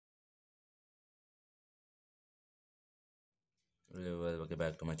Welcome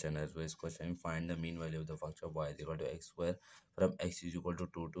back to my channel. Today's question: find the mean value of the function y is equal to x square from x is equal to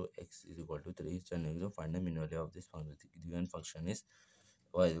 2 to x is equal to 3. So, to find the mean value of this function. The given function is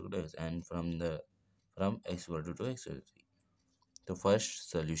y is equal to x, and from x equal to 2 x equal to 3. The first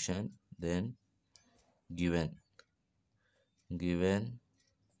solution, then given given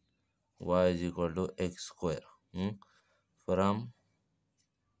y is equal to x square, from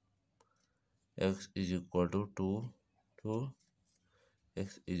x is equal to 2 to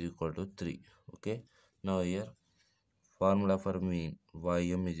x is equal to 3. Okay, now here formula for mean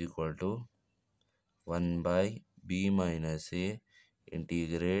ym is equal to 1 by b minus a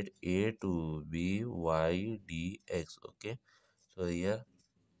integrate a to b y dx. Okay, so here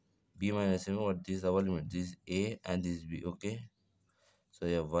b minus a, what this is our limit, this is a and this is b. Okay, so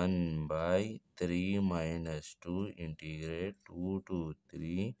here 1 by 3 minus 2 integrate 2 to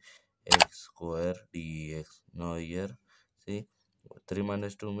 3 x square dx. Now here see 3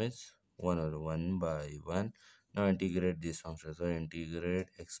 minus 2 means 1, or 1 by 1. Now integrate this function. So integrate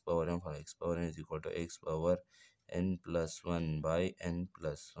x power n, for x power n is equal to x power n plus 1 by n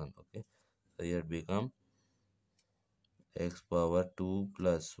plus 1. Okay, so here become x power 2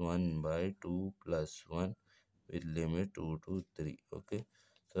 plus 1 by 2 plus 1 with limit 2 to 3. Okay,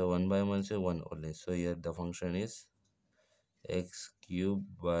 so 1 by 1 say 1 only. So here the function is x cube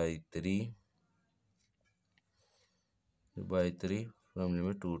by 3 from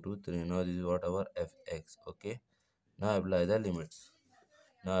limit 2 to 3. Now this is what our fx. Okay, now apply the limits.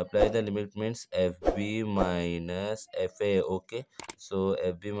 Now apply the limit means fb minus fa. Okay, so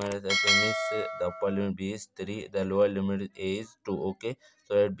fb minus fa means the upper limit b is 3, the lower limit a is 2. Okay,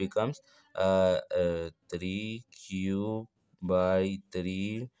 so it becomes 3 cube by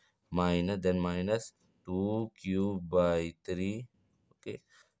 3 minus 2 cube by 3. Okay,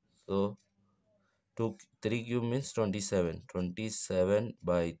 so 3 cube means 27. 27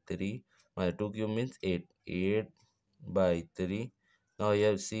 by 3 minus 2 cube means 8. 8 by 3. Now you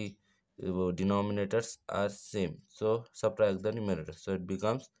have see denominators are same, so subtract the numerator. So it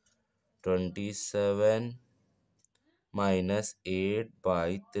becomes 27 minus 8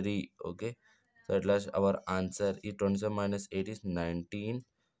 by 3. Okay, so at last our answer is 27 minus 8 is 19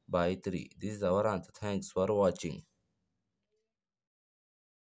 by 3. This is our answer. Thanks for watching.